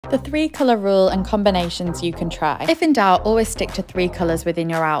The 3 colour rule and combinations you can try. If in doubt, always stick to 3 colours within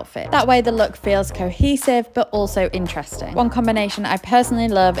your outfit. That way the look feels cohesive but also interesting. One combination I personally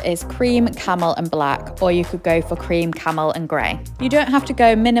love is cream, camel and black, or you could go for cream, camel and grey. You don't have to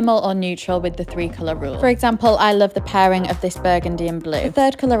go minimal or neutral with the 3 colour rule. For example, I love the pairing of this burgundy and blue. The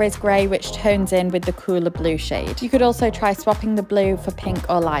third colour is grey, which tones in with the cooler blue shade. You could also try swapping the blue for pink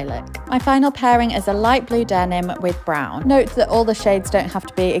or lilac. My final pairing is a light blue denim with brown. Note that all the shades don't have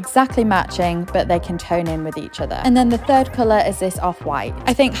to be exactly matching, but they can tone in with each other. And then the third colour is this off-white.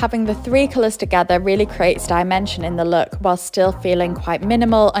 I think having the 3 colours together really creates dimension in the look while still feeling quite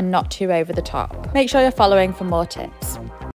minimal and not too over the top. Make sure you're following for more tips.